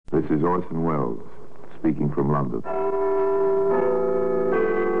This is Orson Welles, speaking from London.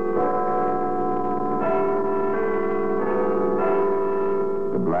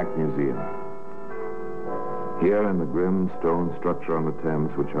 The Black Museum. Here in the grim stone structure on the Thames,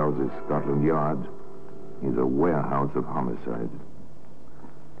 which houses Scotland Yard, is a warehouse of homicide.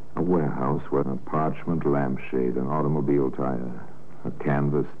 A warehouse where a parchment lampshade, an automobile tire, a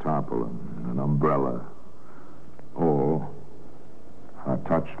canvas tarpaulin, an umbrella, all are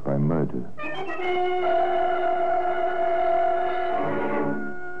touched by murder.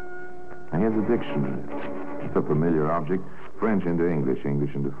 Now, here's a dictionary. It's a familiar object. French into English,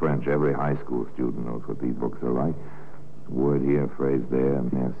 English into French. Every high school student knows what these books are like. Word here, phrase there,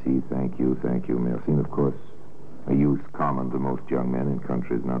 merci, thank you, merci. And, of course, a use common to most young men in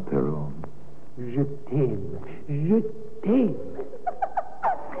countries not their own. Je t'aime. Je t'aime.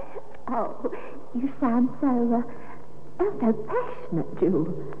 Oh, you sound so passionate, Jules.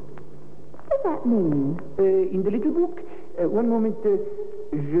 What does that mean? In the little book, one moment,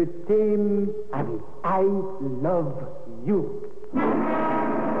 je t'aime, I love you.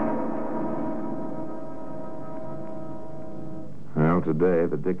 Well, today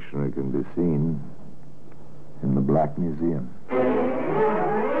the dictionary can be seen in the Black Museum.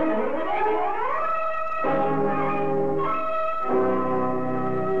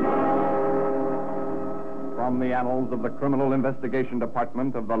 From the annals of the Criminal Investigation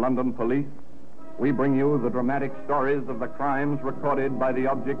Department of the London Police, we bring you the dramatic stories of the crimes recorded by the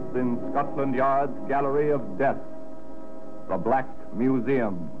objects in Scotland Yard's Gallery of Death, the Black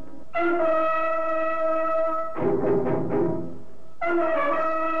Museum.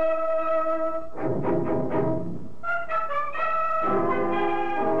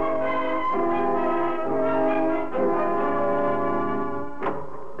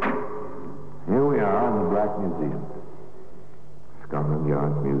 Here we are in the Black Museum. Scotland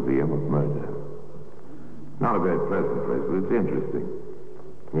Yard's Museum of Murder. Not a very pleasant place, but it's interesting.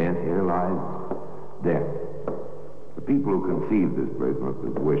 Yes, here lies death. The people who conceived this place must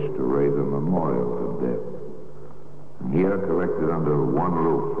have wished to raise a memorial to death. And here, collected under one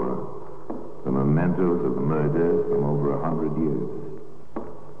roof, are the mementos of the murder from over 100 years.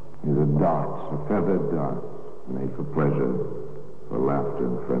 Here's a dart, a feathered dart, made for pleasure, for laughter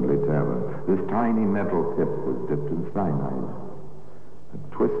and friendly tavern. This tiny metal tip was dipped in cyanide. A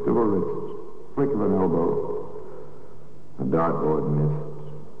twist of a wrist, flick of an elbow. The dartboard missed.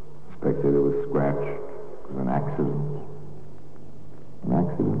 The spectator was scratched. It was an accident. An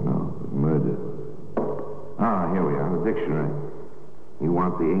accident? No, it was murder. Ah, here we are, the dictionary. You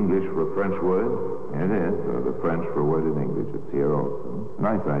want the English for a French word? Here it is, or the French for a word in English. It's here also.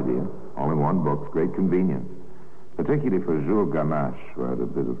 Nice idea. All in one book. It's great convenience. Particularly for Jules Gamache, who had a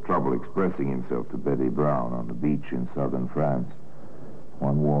bit of trouble expressing himself to Betty Brown on the beach in southern France.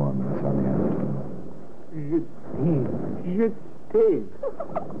 One warm and sunny afternoon. Je t'aime. Je t'aime.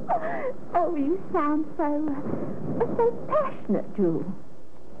 Oh, you sound so passionate, Jules.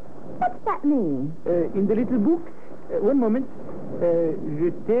 What does that mean? In the little book, one moment,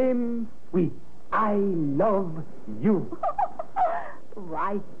 je t'aime, oui, I love you.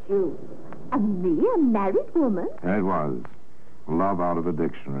 Right, Jules. And me, a married woman? It was. Love out of a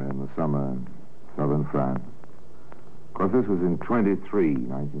dictionary in the summer in southern France. Of course, this was in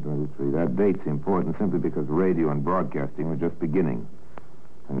 1923. That date's important simply because radio and broadcasting were just beginning.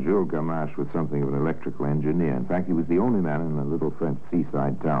 And Jules Gamache was something of an electrical engineer. In fact, he was the only man in the little French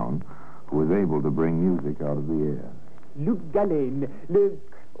seaside town who was able to bring music out of the air. Luc Gallen,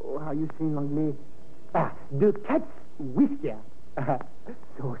 how you say in anglais? De Cat's Whisker.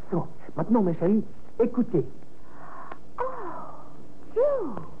 So. Maintenant, mes chéris, écoutez. Oh,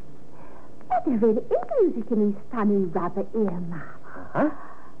 Jules. But there really is music in these funny rubber earmuffs. Huh?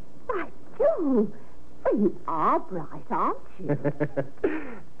 Why, Jules, well, you are bright, aren't you?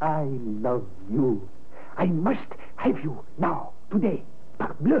 I love you. I must have you now, today.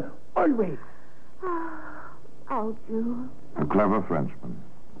 Parbleu, always. Oh, Jules. A clever Frenchman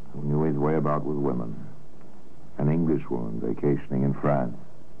who knew his way about with women. An Englishwoman vacationing in France.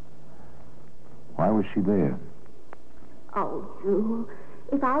 Why was she there? Oh, Jules,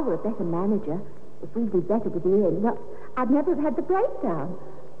 if I were a better manager, if we'd be better with Ian, well, I'd never have had the breakdown.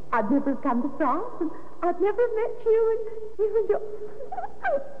 I'd never have come to France, and I'd never have met you and your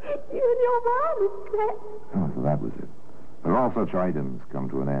wireless set. Oh, so that was it. But all such items come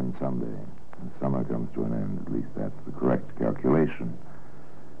to an end someday. And summer comes to an end. At least that's the correct calculation.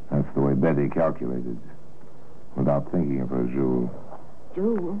 That's the way Betty calculated. Without thinking of her, Jules.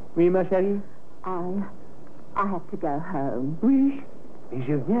 Jules? Oui, ma chérie? I have to go home. Oui, mais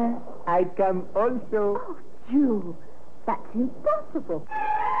je viens. I come also. Oh, Jules, that's impossible.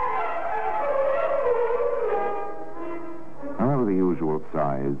 usual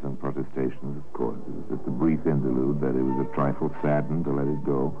sighs and protestations, of course. It was just a brief interlude that he was a trifle saddened to let it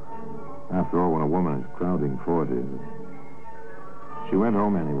go. After all, when a woman is crowding 40... She went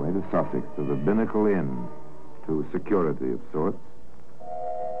home anyway to Sussex, to the Binnacle Inn, to security of sorts,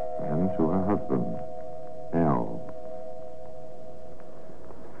 and to her husband, Al.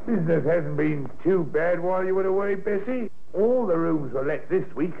 Business hasn't been too bad while you were away, Bessie. All the rooms were let this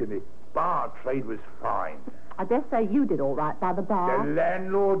week, and the bar trade was fine. I dare say you did all right by the bar. The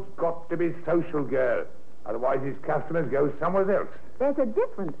landlord's got to be social, girl. Otherwise his customers go somewhere else. There's a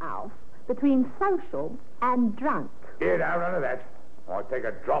difference, Alf, between social and drunk. Here, now, none of that. I take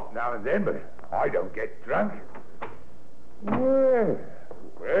a drop now and then, but I don't get drunk. Well,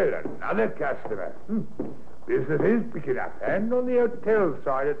 another customer. Business is picking up, and on the hotel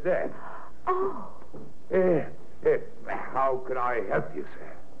side at that. Oh. How can I help you,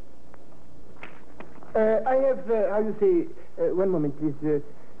 sir? I have, how you say, one moment, please.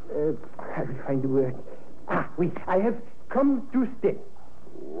 I will find the word. Oui, I have come to stay.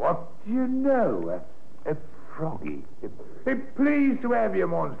 What do you know? A froggy. Pleased to have you,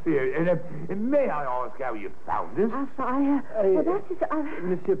 monsieur. And may I ask how you found us? Well, that is...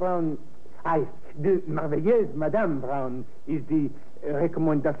 Monsieur Brown, the merveilleuse Madame Brown is the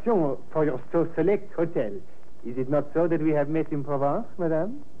recommendation for your so select hotel. Is it not so that we have met in Provence,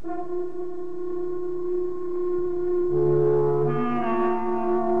 Madame?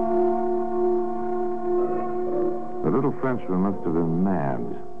 The little Frenchman must have been mad.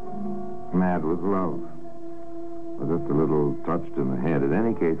 Mad with love. Or just a little touched in the head. In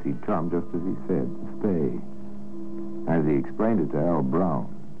any case, he'd come just as he said, to stay. As he explained it to Al Brown.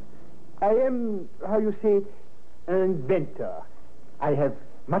 I am, how you say, an inventor. I have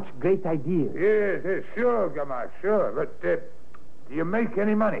much great ideas. Yes, sure, Gamma, sure. But do you make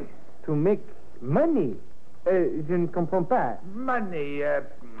any money? To make money? Je ne comprends pas. Money,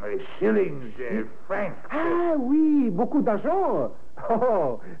 shillings, francs. Oui, beaucoup d'argent.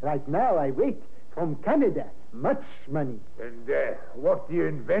 Oh, right now I wait from Canada. Much money. And what do you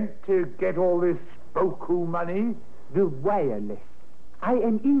invent to get all this beaucoup money? The wireless. I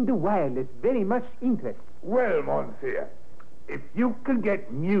am in the wireless, very much interested. Well, monsieur, if you can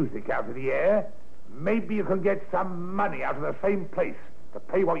get music out of the air, maybe you can get some money out of the same place to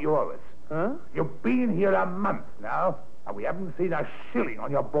pay what you owe us. Huh? You've been here a month now, and we haven't seen a shilling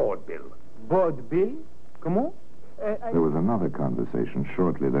on your board bill. Board bill? Comment? There was another conversation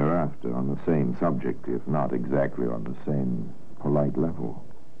shortly thereafter on the same subject, if not exactly on the same polite level.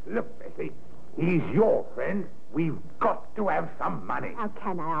 Look, Bessie, he's your friend. We've got to have some money. How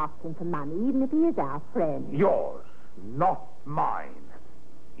can I ask him for money, even if he is our friend? Yours, not mine.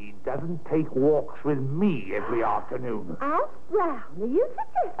 He doesn't take walks with me every afternoon. Alf Brown, are you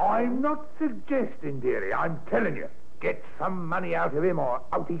suggesting? I'm not suggesting, dearie. I'm telling you. Get some money out of him or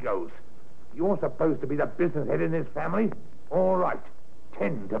out he goes. You're supposed to be the business head in this family. All right.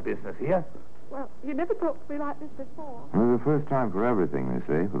 Tend to business here. Well, you never talked to me like this before. It was the first time for everything, they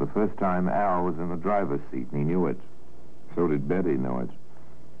say. For the first time, Al was in the driver's seat, and he knew it. So did Betty know it.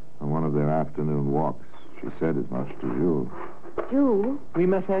 On one of their afternoon walks, she said as much to Jules. Jules? Oui,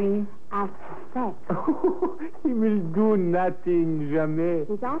 ma chérie? I suspect. He will do nothing, jamais.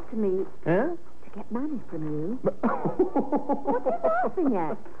 He's after me Huh? to get money from you. What are you laughing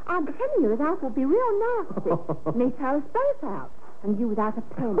at? I'm telling you, his Alf will be real nasty. And he throw us both out. And you without a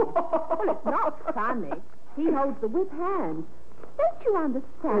penny. Well, it's not funny. He holds the whip hand. Don't you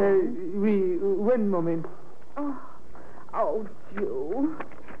understand? Oui, one moment. Oh, Jules.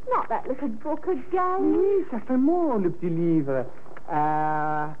 Not that little book again. Oui, certainement, le petit livre.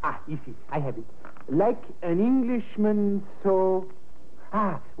 Ici, I have it. Like an Englishman, so...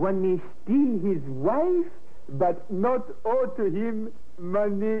 one may steal his wife, but not owe to him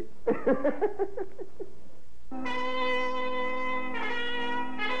money.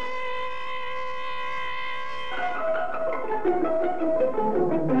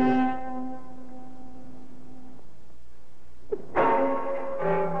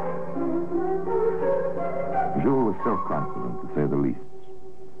 Jules was self-confident, to say the least.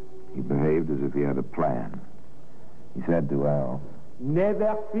 He behaved as if he had a plan. He said to Al,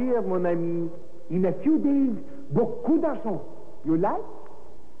 Never fear, mon ami. In a few days, beaucoup d'argent. You like?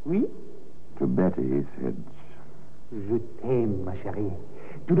 Oui? To Betty, he said, Je t'aime, ma chérie.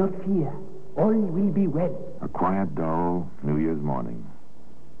 Do not fear. All will be well. A quiet, dull New Year's morning.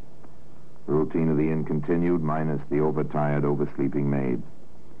 The routine of the inn continued, minus the overtired, oversleeping maid.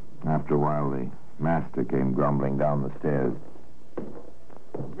 After a while, the master came grumbling down the stairs.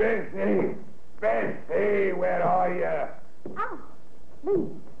 Bessie! Bessie, where are you?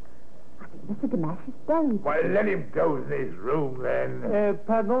 Please. Mr. Gamache is dozed. Well, let him doze in his room, then.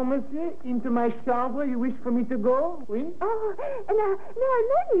 Pardon, monsieur? Into my chambre you wish for me to go? Oui? Oh, no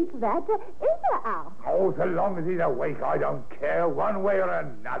need for that. In the house. Oh, so long as he's awake, I don't care, one way or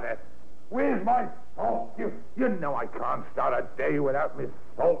another. Where's my salt? You know I can't start a day without Miss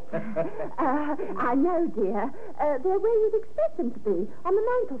Salt. I know, dear. They're where you'd expect them to be, on the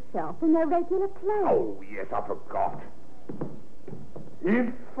mantel shelf in their regular place. Oh, yes, I forgot.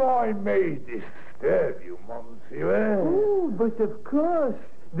 If I may disturb you, monsieur... Oh, but of course.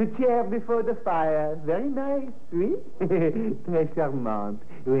 The chair before the fire. Very nice, oui? Très charmant.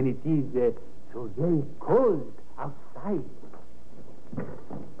 When it is so very cold outside.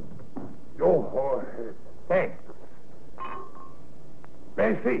 Oh, thanks.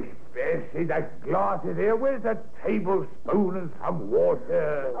 Bessie, that glass is here. Where's a tablespoon and some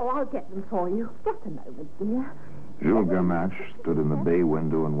water? Oh, I'll get them for you. Just a moment, dear. Jules Gamache stood in the bay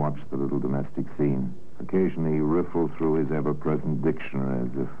window and watched the little domestic scene. Occasionally, he riffled through his ever-present dictionary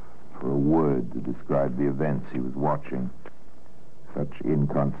as if for a word to describe the events he was watching. Such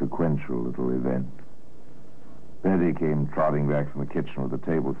inconsequential little events. Betty came trotting back from the kitchen with a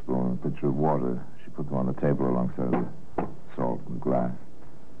tablespoon and a pitcher of water. She put them on the table alongside the salt and glass.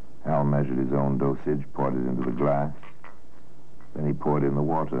 Hal measured his own dosage, poured it into the glass. Then he poured in the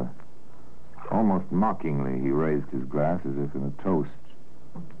water. Almost mockingly, he raised his glass as if in a toast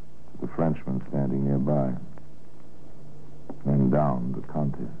to the Frenchman standing nearby. Then downed the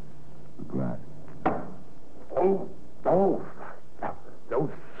contents of the glass. Oh, those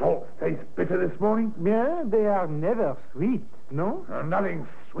salts taste bitter this morning. Yeah, they are never sweet, no? Nothing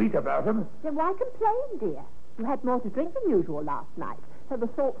sweet about them. Then why complain, dear? You had more to drink than usual last night, so the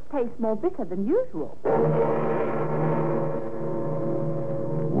salts taste more bitter than usual.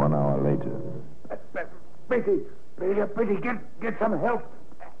 1 hour later. Betty, get some help.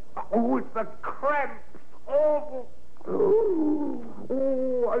 Oh, it's the cramps. Oh,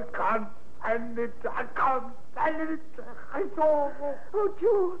 I can't stand it. It's awful. Oh,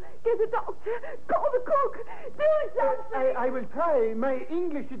 Jewel, get the doctor. Call the cook. Do something. I will try. My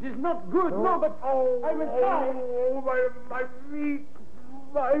English, it is not good, no, but I will try. Oh,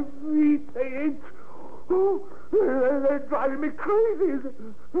 my feet, they itch. Oh, they're driving me crazy.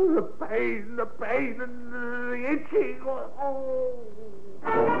 The pain, and the itching. Oh.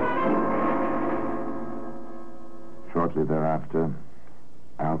 Shortly thereafter,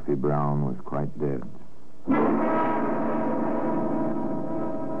 Alfie Brown was quite dead.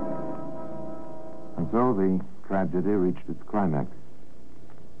 And so the tragedy reached its climax.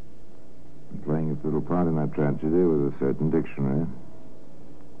 And playing its little part in that tragedy was a certain dictionary,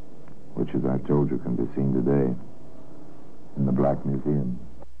 which, as I've told you, can be seen today in the Black Museum.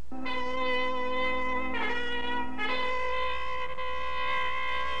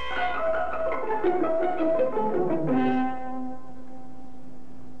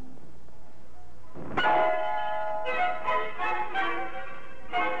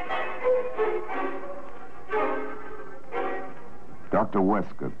 Dr.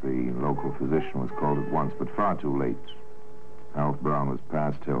 Westcott, the local physician, was called at once, but far too late. Alf Brown was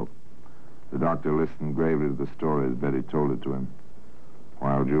past help. The doctor listened gravely to the story as Betty told it to him,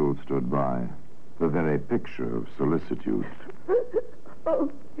 while Jules stood by, the very picture of solicitude.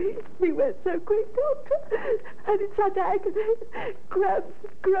 Oh, he went so quick, Doctor, and in such agony, cramps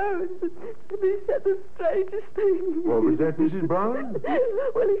and groans, and he said the strangest thing. What was that, Mrs. Brown?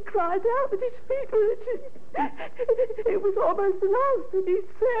 Well, he cried out that his feet were itching. It was almost the last thing he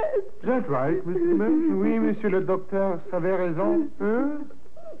said. Is that right, Mr. Gamache? Oui, monsieur le docteur, vous avez raison. Huh?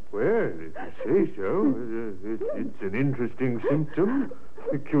 Well, if you say so, it's an interesting symptom.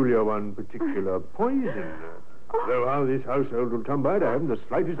 Peculiar one, particular poison. Though how this household will come by it, I haven't the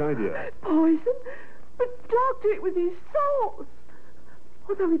slightest idea. Poison? But, Doctor, it was his salts.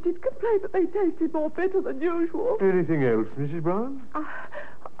 Although he did complain that they tasted more bitter than usual. Anything else, Mrs. Brown?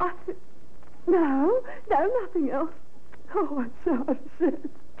 No, nothing else. Oh, I'm so upset,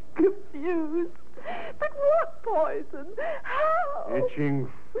 confused. But what poison? How? Itching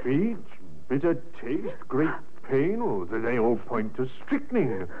feet, bitter taste, great pain, or they all point to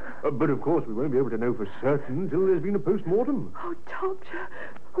strychnine. But of course we won't be able to know for certain until there's been a post-mortem. Oh, Doctor,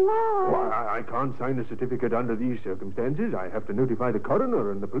 why? Why, I can't sign a certificate under these circumstances. I have to notify the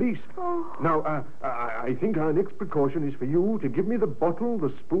coroner and the police. Oh. Now, I think our next precaution is for you to give me the bottle, the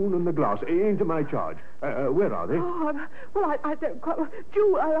spoon, and the glass into my charge. Where are they? Oh, well, I don't quite...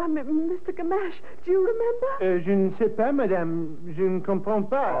 Mr. Gamache, do you remember? Je ne sais pas, madame. Je ne comprends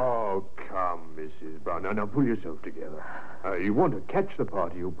pas. Oh, come, Mrs. Brown. Now, pull yourself together. You want to catch the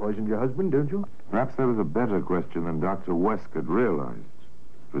party who poisoned your husband, don't you? Perhaps there was a better question than Dr. Westcott realized.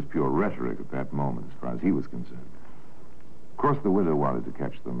 It was pure rhetoric at that moment, as far as he was concerned. Of course, the widow wanted to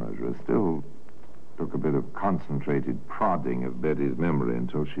catch the murderer. Still took a bit of concentrated prodding of Betty's memory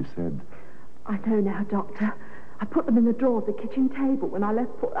until she said, I know now, Doctor. I put them in the drawer of the kitchen table when I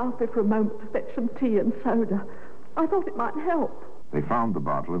left poor Alfie for a moment to fetch some tea and soda. I thought it might help. They found the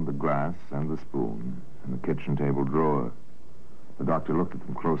bottle and the glass and the spoon in the kitchen table drawer. The doctor looked at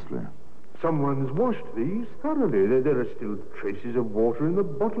them closely. Someone's washed these thoroughly. There are still traces of water in the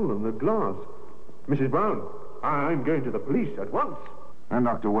bottle and the glass. Mrs. Brown, I'm going to the police at once. And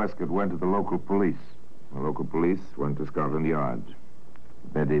Dr. Westcott went to the local police. The local police went to Scotland Yard.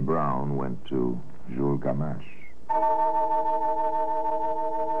 Betty Brown went to Jules Gamache.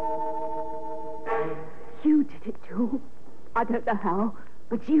 You did it, Jules. I don't know how,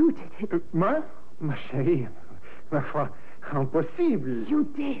 but you did it. Moi? Ma chérie, ma foi, impossible. You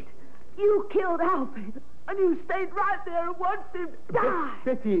did. You killed Alfie, and you stayed right there and watched him die.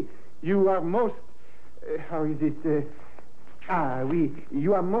 Betty, you are most... how is it? Oui,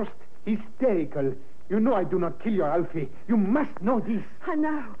 you are most hysterical. You know I do not kill your Alfie. You must know this. I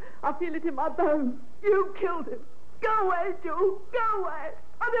know. I feel it in my bones. You killed him. Go away, Jules. Go away.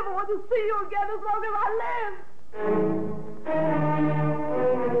 I never want to see you again as long as I live.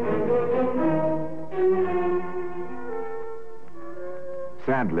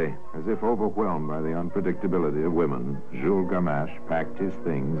 Sadly, as if overwhelmed by the unpredictability of women, Jules Gamache packed his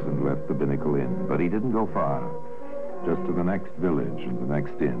things and left the Binnacle Inn. But he didn't go far. Just to the next village and the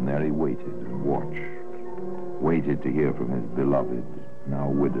next inn. There he waited and watched. Waited to hear from his beloved, now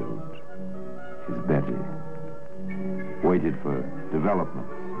widowed, his Betty. Waited for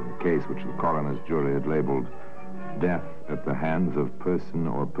developments in the case which the coroner's jury had labeled death at the hands of person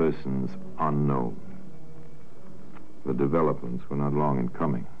or persons unknown. The developments were not long in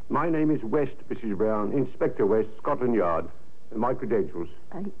coming. My name is West, Mrs. Brown, Inspector West, Scotland Yard. My credentials.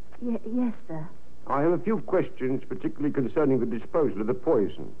 Yes, sir. I have a few questions, particularly concerning the disposal of the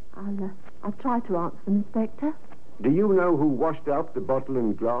poison. I'll try to answer them, Inspector. Do you know who washed out the bottle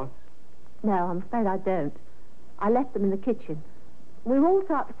and glass? No, I'm afraid I don't. I left them in the kitchen. We were all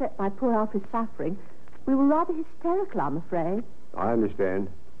so upset by poor Alfie's suffering. We were rather hysterical, I'm afraid. I understand.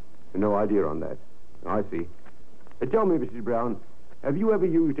 No idea on that. I see. Tell me, Mrs. Brown, have you ever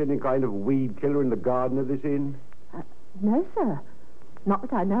used any kind of weed killer in the garden of this inn? No, sir. Not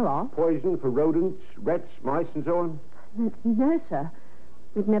that I know of. Poison for rodents, rats, mice, and so on? No, sir.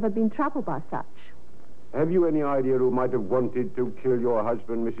 We've never been troubled by such. Have you any idea who might have wanted to kill your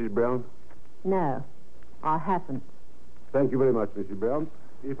husband, Mrs. Brown? No, I haven't. Thank you very much, Mrs. Brown.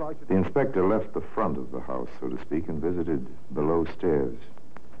 If I should... The inspector left the front of the house, so to speak, and visited below stairs.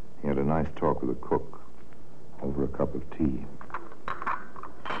 He had a nice talk with the cook over a cup of tea.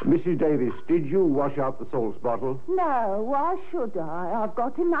 Mrs. Davis, did you wash out the salts bottle? No, why should I? I've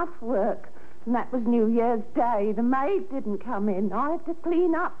got enough work. And that was New Year's Day. The maid didn't come in. I had to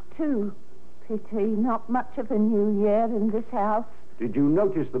clean up, too. Pity, not much of a New Year in this house. Did you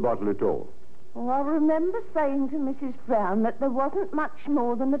notice the bottle at all? Oh, I remember saying to Mrs. Brown that there wasn't much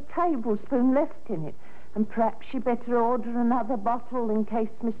more than a tablespoon left in it. And perhaps she better order another bottle in case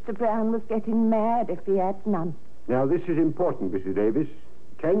Mr. Brown was getting mad if he had none. Now, this is important, Mrs. Davis.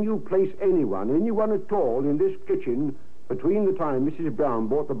 Can you place anyone at all in this kitchen between the time Mrs. Brown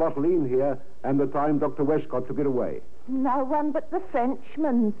brought the bottle in here and the time Dr. Westcott took it away? No one but the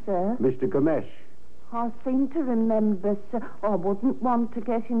Frenchman, sir. Mr. Gamache. I seem to remember, sir. I wouldn't want to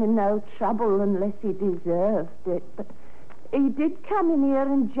get him in no trouble unless he deserved it. But he did come in here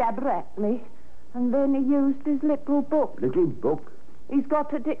and jabber at me. And then he used his little book. Little book? He's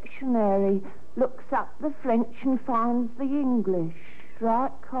got a dictionary. Looks up the French and finds the English.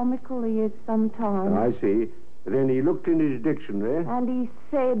 Right comical he is sometimes. I see. Then he looked in his dictionary. And he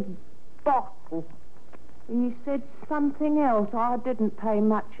said bottle. He said something else. I didn't pay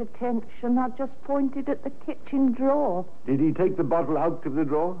much attention. I just pointed at the kitchen drawer. Did he take the bottle out of the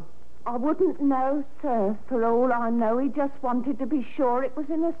drawer? I wouldn't know, sir. For all I know, he just wanted to be sure it was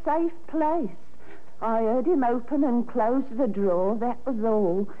in a safe place. I heard him open and close the drawer, that was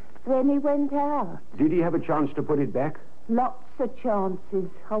all. Then he went out. Did he have a chance to put it back? Lots of chances.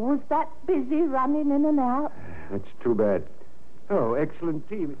 I was that busy running in and out. That's too bad. Oh, excellent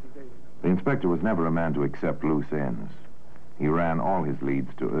tea, Mr. Davis. The inspector was never a man to accept loose ends. He ran all his leads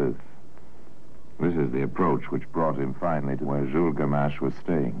to earth. This is the approach which brought him finally to where Jules Gamache was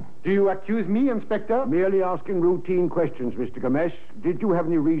staying. Do you accuse me, Inspector? Merely asking routine questions, Mr. Gamache. Did you have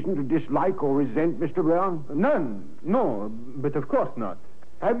any reason to dislike or resent Mr. Brown? None. No, but of course not.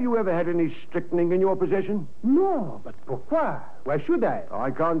 Have you ever had any strychnine in your possession? No, but pourquoi? Why should I? I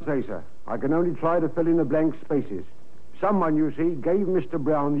can't say, sir. I can only try to fill in the blank spaces. Someone, you see, gave Mr.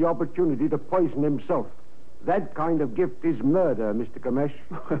 Brown the opportunity to poison himself. That kind of gift is murder, Mr. Gamesh.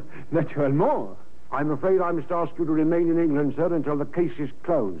 Naturellement. I'm afraid I must ask you to remain in England, sir, until the case is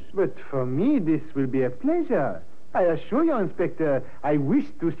closed. But for me, this will be a pleasure. I assure you, Inspector, I wish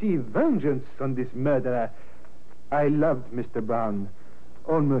to see vengeance on this murderer. I loved Mr. Brown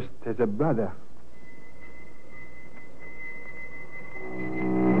almost as a brother.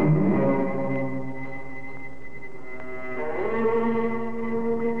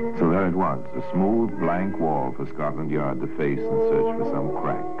 So there it was, a smooth, blank wall for Scotland Yard to face and search for some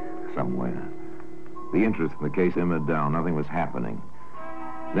crack somewhere. The interest in the case simmered down. Nothing was happening.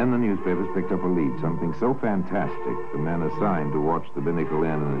 Then the newspapers picked up a lead, something so fantastic the men assigned to watch the Binnacle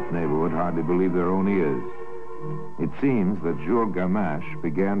Inn and its neighborhood hardly believed their own ears. It seems that Jules Gamache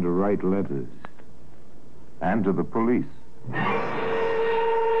began to write letters. And to the police.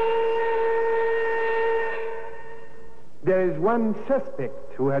 There is one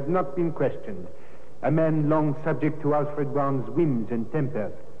suspect who had not been questioned. A man long subject to Alfred Brown's whims and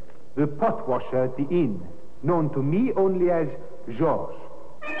tempers. The pot washer at the inn, known to me only as Georges.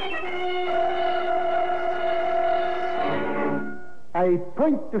 I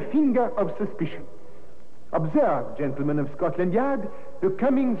point the finger of suspicion. Observe, gentlemen of Scotland Yard, the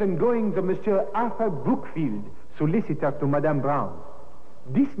comings and goings of Monsieur Arthur Brookfield, solicitor to Madame Brown.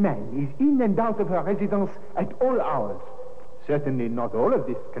 This man is in and out of her residence at all hours. Certainly not all of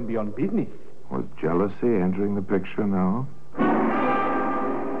this can be on business. Was jealousy entering the picture now?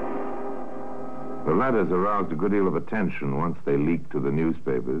 The letters aroused a good deal of attention once they leaked to the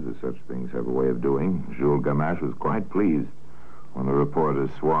newspapers, as such things have a way of doing. Jules Gamache was quite pleased. When the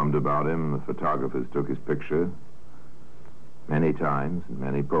reporters swarmed about him, the photographers took his picture many times, in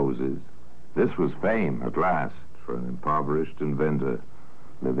many poses. This was fame, at last, for an impoverished inventor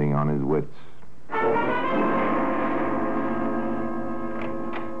living on his wits.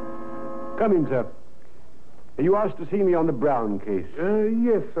 Come in, sir. You asked to see me on the Brown case.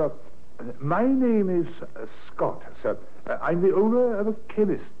 Yes, sir. My name is Scott, sir. I'm the owner of a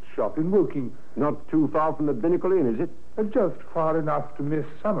chemist's shop in Woking. Not too far from the Binnacle Inn, is it? Just far enough to miss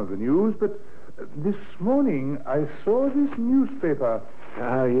some of the news, but this morning I saw this newspaper.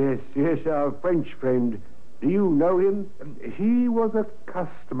 Ah, yes, our French friend. Do you know him? He was a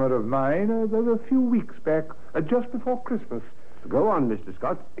customer of mine a few weeks back, just before Christmas. Go on, Mr.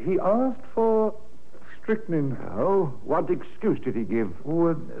 Scott. He asked for strychnine. Oh, what excuse did he give?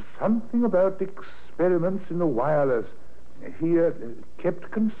 Oh, something about experiments in the wireless. He kept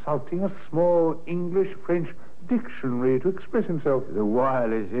consulting a small English-French dictionary to express himself. The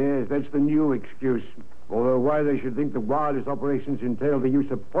wireless, yes, that's the new excuse. Although why they should think the wireless operations entail the use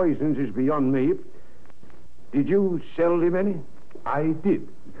of poisons is beyond me. Did you sell him any? I did.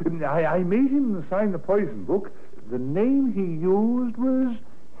 I made him sign the poison book. The name he used was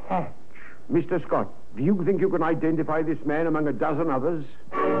Hatch. Mr. Scott, do you think you can identify this man among a dozen others?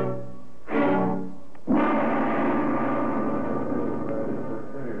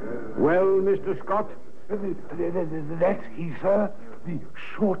 Well, Mr. Scott? That's he, sir. The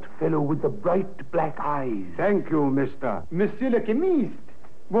short fellow with the bright black eyes. Thank you, mister. Monsieur le chemiste.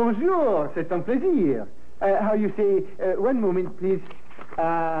 Bonjour, c'est un plaisir. How you say, one moment, please.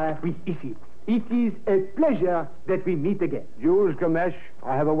 Oui, ici. It is a pleasure that we meet again. Jules Gamache,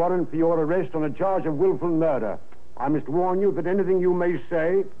 I have a warrant for your arrest on a charge of willful murder. I must warn you that anything you may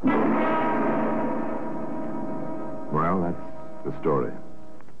say... Well, that's the story.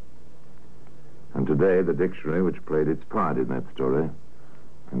 And today, the dictionary which played its part in that story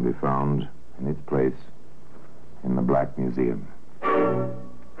can be found in its place in the Black Museum.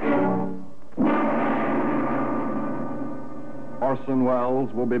 Orson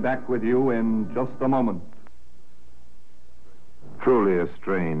Welles will be back with you in just a moment. Truly a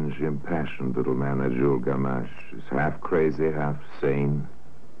strange, impassioned little man, that Jules Gamache. He's half crazy, half sane.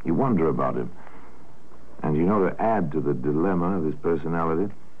 You wonder about him. And you know, to add to the dilemma of his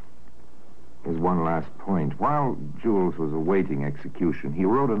personality is one last point. While Jules was awaiting execution, he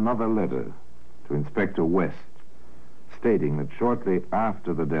wrote another letter to Inspector West, stating that shortly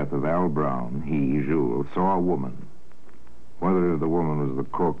after the death of Al Brown, he, Jules, saw a woman. Whether the woman was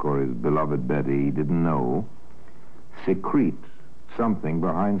the cook or his beloved Betty, he didn't know, secrete something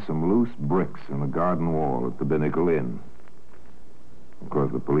behind some loose bricks in the garden wall at the Binnacle Inn. Of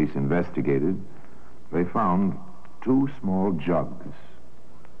course, the police investigated. They found 2 small jugs,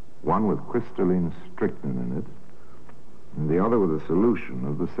 one with crystalline strychnine in it, and the other with a solution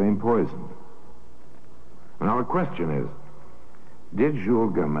of the same poison. Now, the question is, did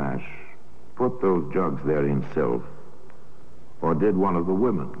Jules Gamache put those jugs there himself, or did one of the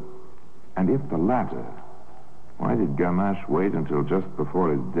women? And if the latter, Why did Gamache wait until just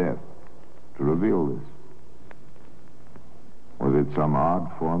before his death to reveal this? Was it some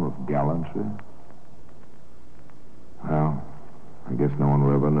odd form of gallantry? Well, I guess no one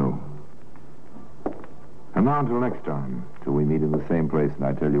will ever know. And now until next time, till we meet in the same place and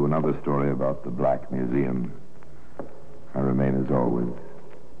I tell you another story about the Black Museum, I remain, as always,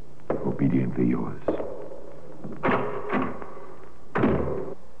 obediently yours.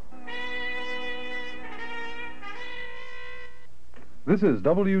 This is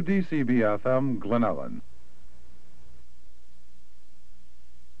WDCB-FM, Glen Ellen.